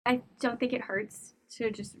I don't think it hurts to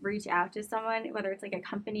just reach out to someone, whether it's like a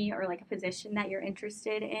company or like a position that you're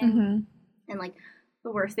interested in. Mm-hmm. And like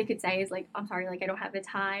the worst they could say is like, I'm sorry, like I don't have the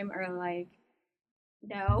time, or like,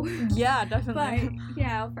 no. Yeah, definitely.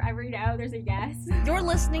 But, for every no, there's a yes. You're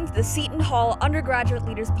listening to the Seton Hall Undergraduate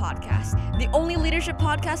Leaders Podcast, the only leadership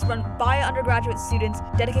podcast run by undergraduate students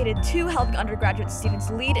dedicated to helping undergraduate students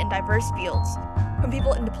lead in diverse fields. From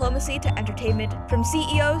people in diplomacy to entertainment, from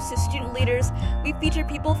CEOs to student leaders, we feature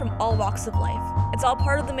people from all walks of life. It's all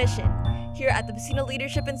part of the mission. Here at the Messina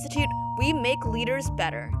Leadership Institute, we make leaders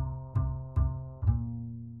better.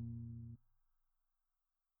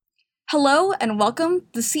 Hello and welcome to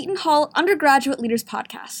the Seton Hall Undergraduate Leaders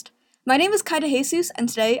Podcast. My name is Kaida Jesus, and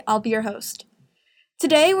today I'll be your host.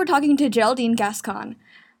 Today we're talking to Geraldine Gascon,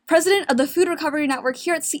 president of the Food Recovery Network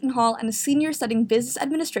here at Seton Hall and a senior studying business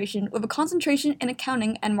administration with a concentration in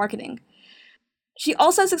accounting and marketing. She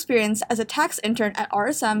also has experience as a tax intern at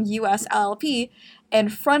RSM US LLP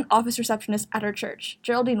and front office receptionist at her church.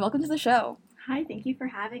 Geraldine, welcome to the show. Hi, thank you for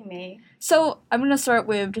having me. So I'm going to start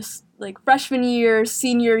with just like freshman year,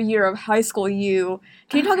 senior year of high school you.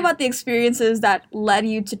 Can you talk about the experiences that led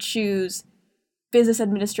you to choose business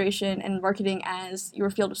administration and marketing as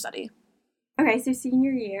your field of study? Okay, so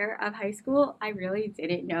senior year of high school, I really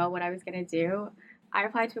didn't know what I was going to do. I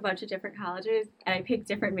applied to a bunch of different colleges and I picked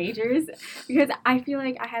different majors because I feel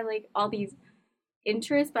like I had like all these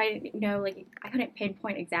interests, but I didn't know, like I couldn't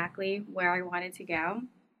pinpoint exactly where I wanted to go.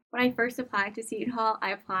 When I first applied to Seton Hall,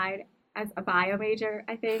 I applied as a bio major,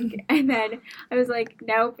 I think. And then I was like,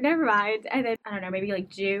 nope, never mind. And then, I don't know, maybe like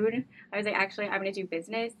June, I was like, actually, I'm going to do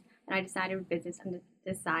business. And I decided business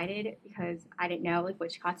undecided because I didn't know like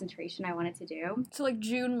which concentration I wanted to do. So like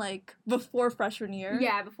June, like before freshman year?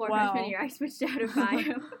 Yeah, before freshman year, I switched out of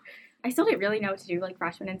bio. I still didn't really know what to do like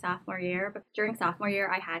freshman and sophomore year. But during sophomore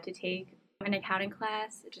year, I had to take an accounting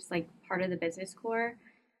class, just like part of the business core.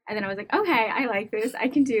 And then I was like, okay, I like this. I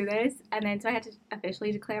can do this. And then so I had to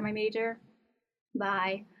officially declare my major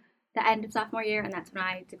by the end of sophomore year. And that's when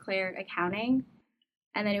I declared accounting.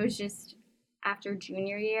 And then it was just after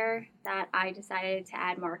junior year that I decided to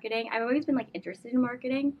add marketing. I've always been like interested in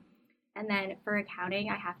marketing. And then for accounting,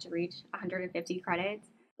 I have to reach 150 credits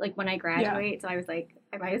like when I graduate. Yeah. So I was like,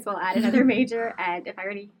 I might as well add another major. And if I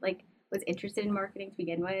already like was interested in marketing to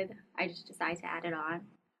begin with, I just decided to add it on.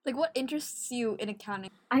 Like, what interests you in accounting?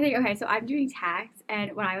 I think, okay, so I'm doing tax,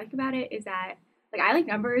 and what I like about it is that, like, I like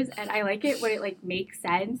numbers, and I like it when it, like, makes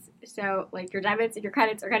sense. So, like, your debits and your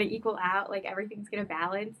credits are going to equal out. Like, everything's going to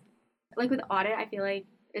balance. Like, with audit, I feel like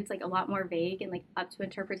it's, like, a lot more vague and, like, up to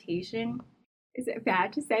interpretation. Is it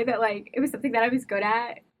bad to say that, like, it was something that I was good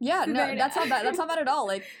at? Yeah, so no, that's not bad. That's not bad at all.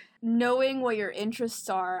 Like, knowing what your interests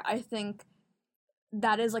are, I think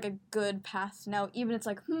that is, like, a good path to know. Even it's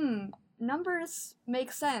like, numbers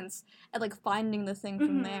make sense, and like finding the thing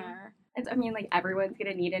from there. I mean, like everyone's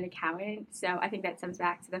gonna need an accountant, so I think that comes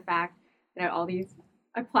back to the fact that all these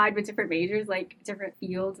applied with different majors, like different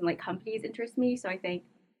fields and like companies interest me. So I think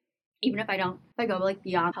even if I go like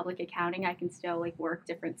beyond public accounting, I can still like work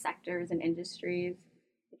different sectors and industries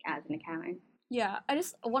like as an accountant. Yeah, I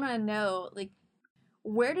just want to know, like,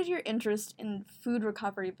 where did your interest in food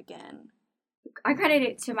recovery begin? I credit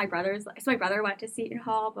it to my brothers. So my brother went to Seton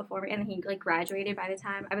Hall before me, and he like graduated by the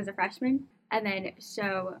time I was a freshman. And then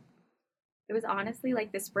so it was honestly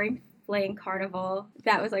like the Spring Fling Carnival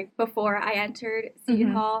that was like before I entered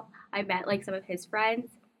Seton Hall. I met like some of his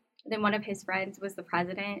friends. And then one of his friends was the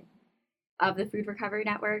president of the Food Recovery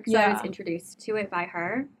Network. So I was introduced to it by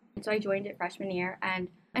her. And so I joined it freshman year, and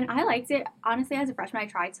I liked it. Honestly, as a freshman, I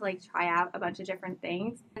tried to like try out a bunch of different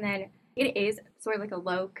things, and then it is sort of like a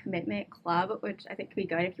low commitment club, which I think could be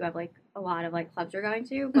good if you have like a lot of like clubs you're going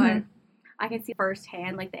to. But I can see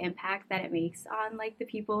firsthand like the impact that it makes on like the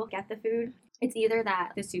people who get the food. It's either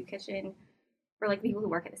that the soup kitchen or like people who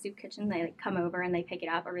work at the soup kitchen, they like come over and they pick it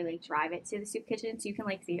up, or we like drive it to the soup kitchen so you can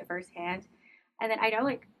like see it firsthand. And then I know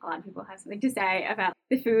like a lot of people have something to say about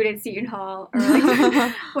the food at Seton Hall or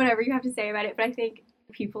like whatever you have to say about it. But I think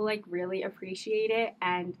people like really appreciate it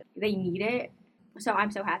and they need it. So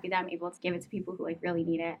I'm so happy that I'm able to give it to people who like really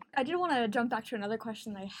need it. I did want to jump back to another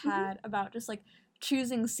question I had about just like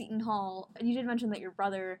choosing Seton Hall. You did mention that your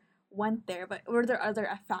brother went there, but were there other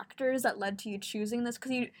factors that led to you choosing this?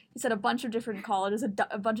 Because you said a bunch of different colleges,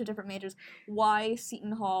 a bunch of different majors. Why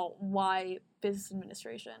Seton Hall? Why business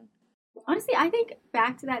administration? Honestly, I think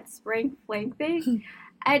back to that Spring Fling thing,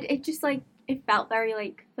 and it just like it felt very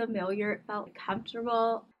like familiar. It felt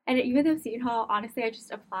comfortable. And even though Seton Hall, honestly, I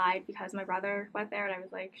just applied because my brother went there, and I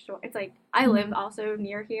was like, sure. It's like, I live also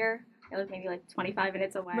near here. I live maybe like 25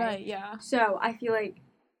 minutes away. Right, yeah. So I feel like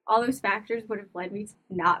all those factors would have led me to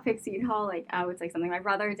not pick Seton Hall. Like, oh, it's like something my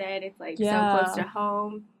brother did. It's like so close to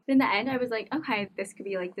home. But in the end, I was like, okay, this could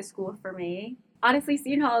be like the school for me. Honestly,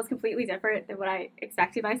 Seton Hall is completely different than what I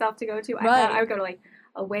expected myself to go to. I thought I would go to like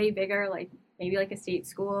a way bigger, like maybe like a state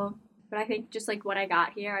school. But I think just like when I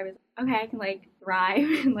got here, I was okay, I can like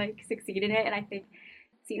thrive and like succeed in it. And I think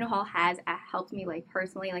Seton Hall has helped me like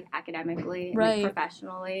personally, like academically, and, like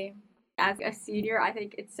professionally. As a senior, I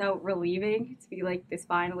think it's so relieving to be like this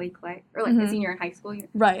finally click, or like a senior in high school.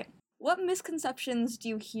 Right. What misconceptions do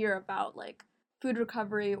you hear about like food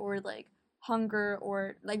recovery or like hunger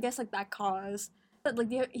or I guess like that cause? Like,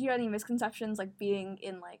 do you hear any misconceptions like being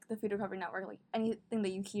in like the food recovery network? Like anything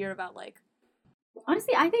that you hear about like?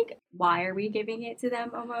 Honestly, I think why are we giving it to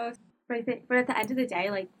them almost? But at the end of the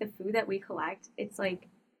day, like the food that we collect, it's like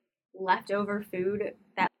leftover food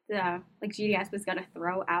that the like GDS was gonna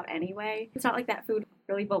throw out anyway. It's not like that food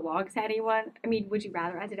really belongs to anyone. I mean, would you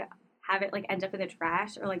rather have it like end up in the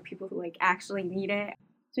trash or like people who like actually need it?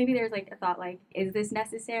 So maybe there's like a thought like, is this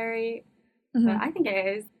necessary? But I think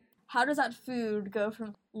it is. How does that food go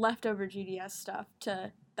from leftover GDS stuff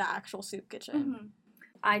to the actual soup kitchen?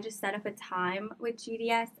 I just set up a time with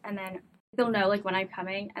GDS, and then they'll know like when I'm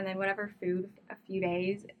coming, and then whatever food a few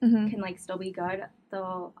days can like still be good,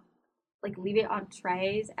 they'll like leave it on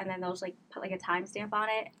trays, and then they'll just like put like a timestamp on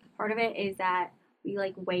it. Part of it is that we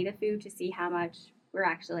like weigh the food to see how much we're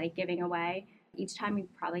actually like giving away. Each time we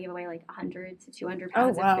probably give away like 100 to 200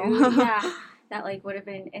 pounds of food. Yeah, that like would have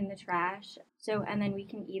been in the trash. So, and then we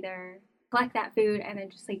can either collect that food and then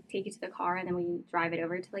just like take it to the car, and then we drive it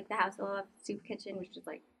over to like the House of Love Soup Kitchen, which is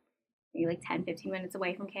like maybe like 10-15 minutes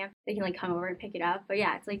away from camp. They can like come over and pick it up. But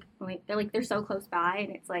yeah, it's like they're so close by,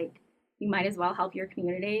 and it's like you might as well help your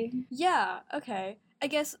community. Yeah, okay. I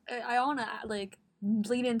guess I want to like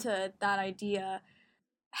lead into that idea.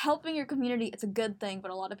 Helping your community, it's a good thing, but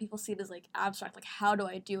a lot of people see it as like abstract, like how do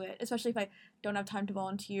I do it? Especially if I don't have time to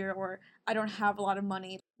volunteer or I don't have a lot of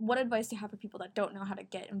money. What advice do you have for people that don't know how to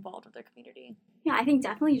get involved with their community? Yeah, I think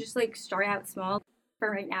definitely just like start out small. For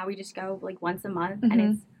right now, we just go like once a month, and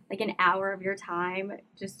it's like an hour of your time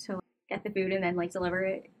just to get the food and then like deliver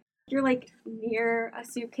it. If you're like near a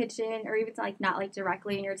soup kitchen, or even like not like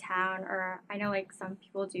directly in your town, or I know like some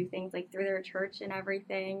people do things like through their church and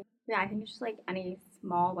everything. Yeah, I think it's just like any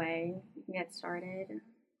small way you can get started.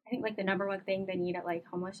 I think like the number one thing they need at like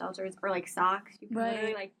homeless shelters or like socks. You can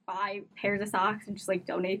literally like buy pairs of socks and just like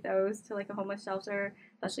donate those to like a homeless shelter,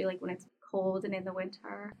 especially like when it's cold and in the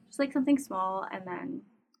winter. Just like something small, and then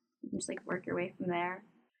you can just like work your way from there.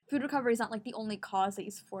 Food recovery is not like the only cause that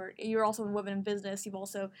you support. You're also in Women in Business. You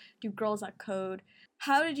also do Girls That Code.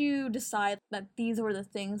 How did you decide that these were the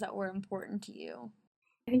things that were important to you?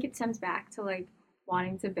 I think it stems back to like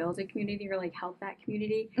wanting to build a community or like help that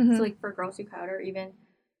community. So like for Girls Who Code or even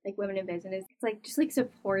like Women in Business, it's like just like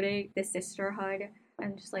supporting the sisterhood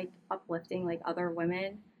and just like uplifting like other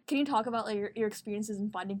women. Can you talk about like your experiences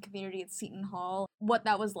in finding community at Seton Hall? What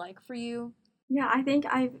that was like for you? Yeah, I think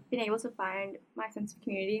I've been able to find my sense of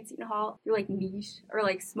community at Seton Hall through like niche or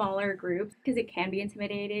like smaller groups, because it can be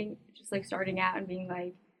intimidating just like starting out and being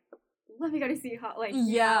like, let me go to Seton Hall, like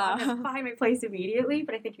I'm gonna find my place immediately.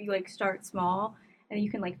 But I think if you like start small, and you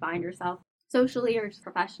can like find yourself socially or just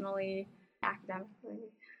professionally, academically.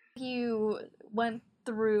 You went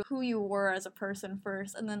through who you were as a person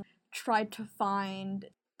first, and then tried to find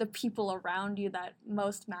the people around you that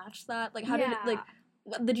most matched that. Like, how did it, like,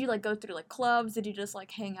 did you like go through like clubs? Did you just like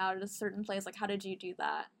hang out at a certain place? Like, how did you do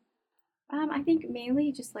that? I think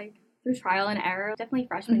mainly just like through trial and error. Definitely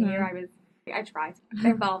freshman year, I tried to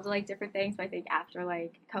get involved in like different things. But I think after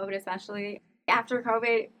like COVID, especially after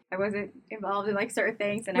COVID, I wasn't involved in like certain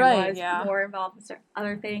things, and I was more involved in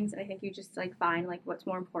other things. And I think you just like find like what's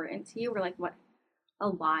more important to you, or like what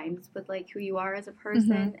aligns with like who you are as a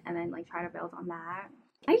person, and then like try to build on that.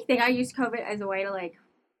 I think I used COVID as a way to like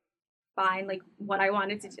find like what I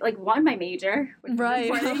wanted to do, like my major, which was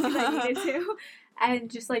important because I needed to,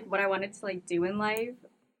 and just like what I wanted to like do in life.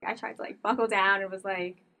 I tried to like buckle down, and was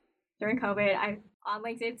like during COVID, I on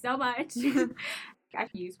LinkedIn so much. I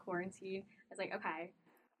used quarantine. I was like, okay,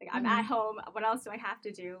 like I'm at home. What else do I have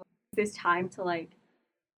to do? This time to like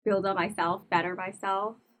build on myself, better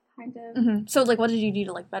myself, kind of. So like, what did you do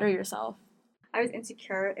to like better yourself? I was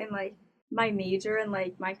insecure in like my major and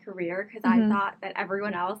like my career, because I thought that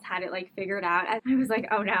everyone else had it like figured out. And I was like,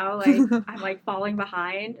 oh no, like I'm like falling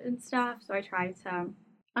behind and stuff. So I tried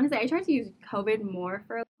to use COVID more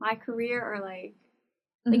for my career, or like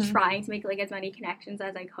trying to make like as many connections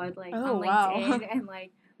as I could, like on LinkedIn, and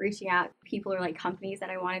like reaching out to people or like companies that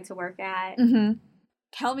I wanted to work at.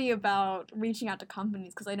 Tell me about reaching out to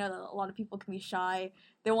companies, because I know that a lot of people can be shy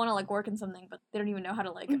they want to like work in something, but they don't even know how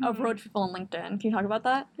to like approach people on LinkedIn. Can you talk about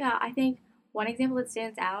that? Yeah, I think one example that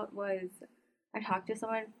stands out was I talked to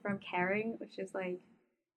someone from Caring, which is like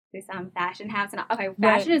this fashion house. And okay,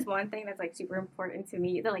 fashion is one thing that's like super important to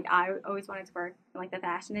me. That like I always wanted to work in like the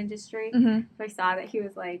fashion industry. So I saw that he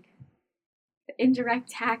was like the indirect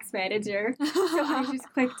tax manager. So I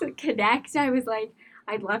just clicked to connect. I was like,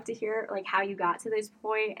 I'd love to hear like how you got to this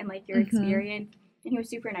point and like your experience. And he was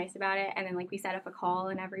super nice about it. And then like we set up a call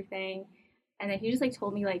and everything. And then he just like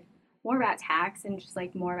told me like more about tax and just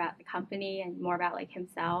like more about the company and more about like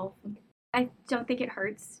himself. I don't think it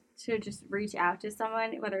hurts to just reach out to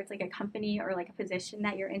someone, whether it's like a company or like a position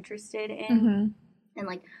that you're interested in. And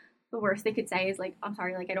like the worst they could say is like, I'm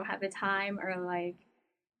sorry, like I don't have the time, or like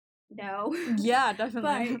no. Yeah,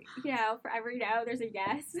 definitely. But you know, for every no there's a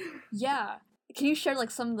yes. Yeah. Can you share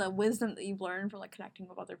like some of the wisdom that you've learned from like connecting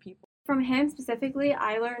with other people? From him specifically,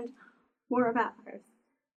 I learned more about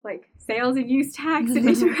like sales and use tax and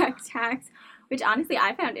indirect tax, which honestly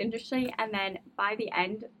I found interesting. And then by the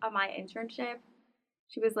end of my internship,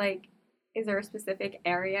 she was like, is there a specific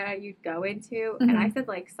area you'd go into? And I said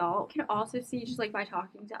like salt. Can also see just like by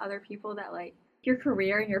talking to other people that like your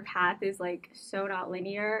career and your path is like so not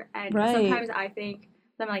linear. And sometimes I think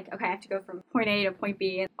I'm like, okay, I have to go from point A to point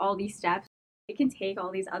B and all these steps. It can take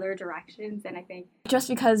all these other directions. And I think just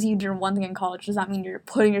because you did one thing in college does not mean you're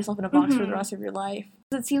putting yourself in a box for the rest of your life.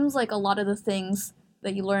 It seems like a lot of the things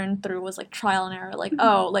that you learned through was like trial and error. Like,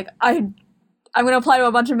 oh, like I'm going to apply to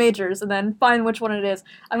a bunch of majors and then find which one it is.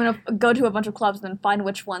 I'm going to go to a bunch of clubs and then find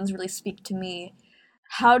which ones really speak to me.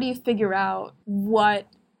 How do you figure out what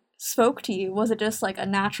spoke to you? Was it just like a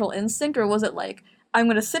natural instinct, or was it like, I'm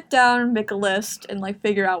going to sit down, make a list, and like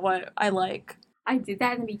figure out what I like? I did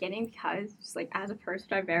that in the beginning because just like as a person,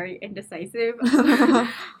 I'm very indecisive.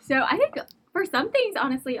 So I think for some things,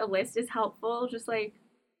 honestly, a list is helpful. Just like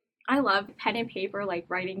I love pen and paper, like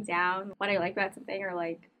writing down what I like about something or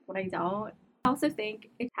like what I don't. I also think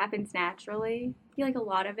it happens naturally. I feel like a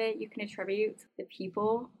lot of it you can attribute to the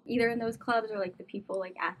people, either in those clubs or like the people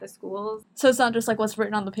like at the schools. So it's not just like what's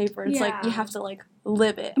written on the paper. It's like you have to like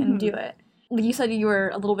live it and do it. You said you were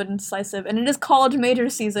a little bit indecisive, and it is college major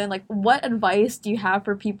season. Like, what advice do you have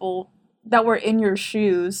for people that were in your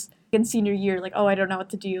shoes in senior year? Like, oh, I don't know what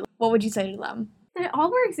to do. What would you say to them? That it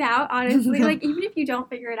all works out, honestly. Like, even if you don't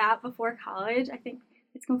figure it out before college, I think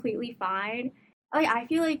it's completely fine. Like, I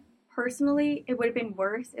feel like, personally, it would have been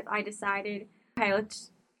worse if I decided, okay,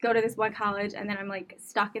 let's go to this one college, and then I'm, like,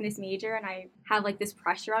 stuck in this major, and I have, like, this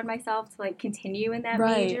pressure on myself to, like, continue in that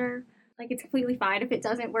major. Like, it's completely fine if it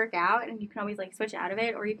doesn't work out, and you can always, like, switch out of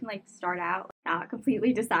it, or you can, like, start out not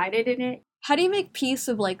completely decided in it. How do you make peace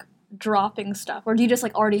of, like, dropping stuff? Or do you just,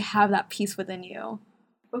 like, already have that peace within you?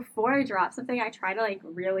 Before I drop something, I try to, like,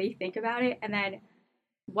 really think about it, and then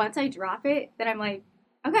once I drop it, then I'm like,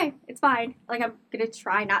 okay, it's fine. Like, I'm gonna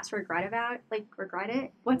try not to regret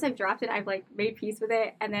it. Once I've dropped it, I've, like, made peace with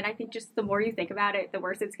it, and then I think just the more you think about it, the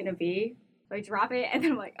worse it's gonna be. So I drop it, and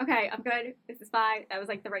then I'm like, okay, I'm good. This is fine. That was,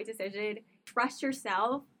 like, the right decision. Trust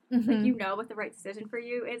yourself. Like, you know what the right decision for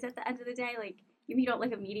you is at the end of the day. Like, if you don't,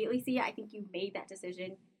 like, immediately see it, I think you made that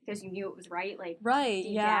decision because you knew it was right. Like,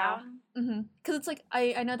 deep down. Because it's, like,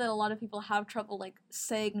 I know that a lot of people have trouble, like,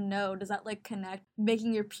 saying no. Does that, like, connect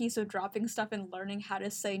making your peace of dropping stuff and learning how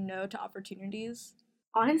to say no to opportunities?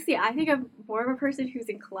 Honestly, I think I'm more of a person who's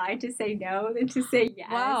inclined to say no than to say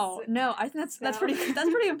yes. Wow, no, I think that's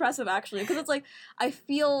pretty impressive actually, because it's like I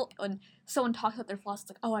feel when someone talks about their flaws,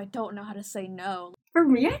 it's like, oh, I don't know how to say no. For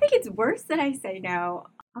me, I think it's worse that I say no.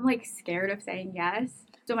 I'm like scared of saying yes,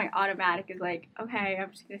 so my automatic is like, okay,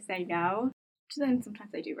 I'm just gonna say no. So then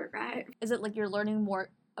sometimes I do regret. Is it like you're learning more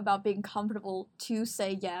about being comfortable to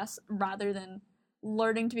say yes rather than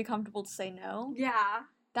learning to be comfortable to say no? Yeah.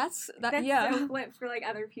 That's so flipped for, like,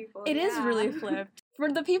 other people. It is really flipped. For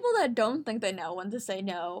the people that don't think they know when to say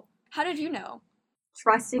no, how did you know?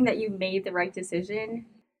 Trusting that you made the right decision.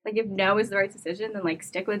 Like, if no is the right decision, then, like,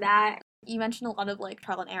 stick with that. You mentioned a lot of, like,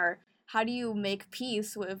 trial and error. How do you make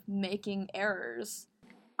peace with making errors?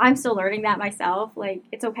 I'm still learning that myself. Like,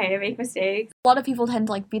 it's okay to make mistakes. A lot of people tend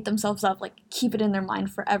to, like, beat themselves up, like, keep it in their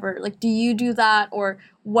mind forever. Like, do you do that, or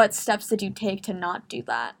what steps did you take to not do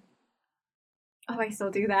that? Oh, I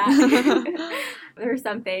still do that. There are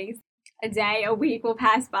some things. A day, a week will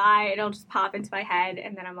pass by, and it'll just pop into my head,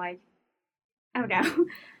 and then I'm like, oh no.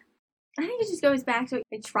 I think it just goes back to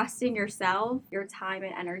like, trusting yourself, your time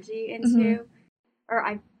and energy into, or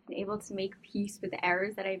I've been able to make peace with the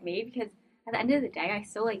errors that I've made, because at the end of the day, I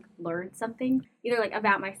still like learned something, either like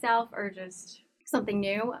about myself or just something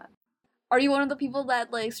new. Are you one of the people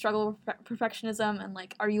that, like, struggle with perfectionism, and,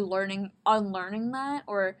 like, are you unlearning that?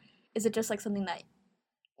 Or is it just, like, something that,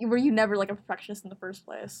 were you never, like, a perfectionist in the first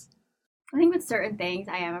place? I think with certain things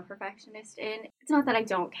I am a perfectionist in. It's not that I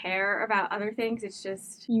don't care about other things, it's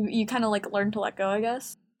just... You kind of, like, learn to let go, I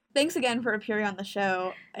guess. Thanks again for appearing on the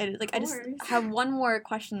show. I just have one more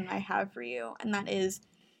question I have for you, and that is,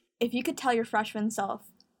 if you could tell your freshman self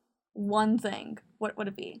one thing, what would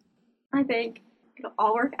it be? I think it'll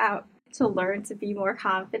all work out to learn to be more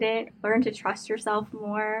confident, learn to trust yourself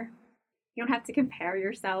more. You don't have to compare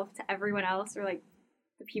yourself to everyone else or, like,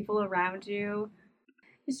 the people around you.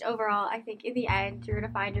 Just overall, I think in the end, you're going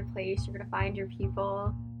to find your place, you're going to find your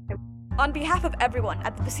people. On behalf of everyone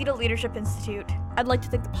at the Bethesda Leadership Institute, I'd like to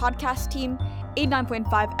thank the podcast team,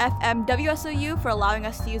 89.5 FM WSOU for allowing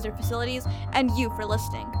us to use their facilities, and you for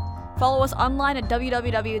listening. Follow us online at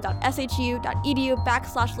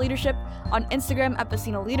www.shu.edu/leadership, on Instagram at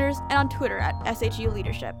Bethesda Leaders, and on Twitter at SHU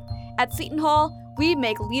Leadership. At Seton Hall, we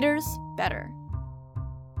make leaders better.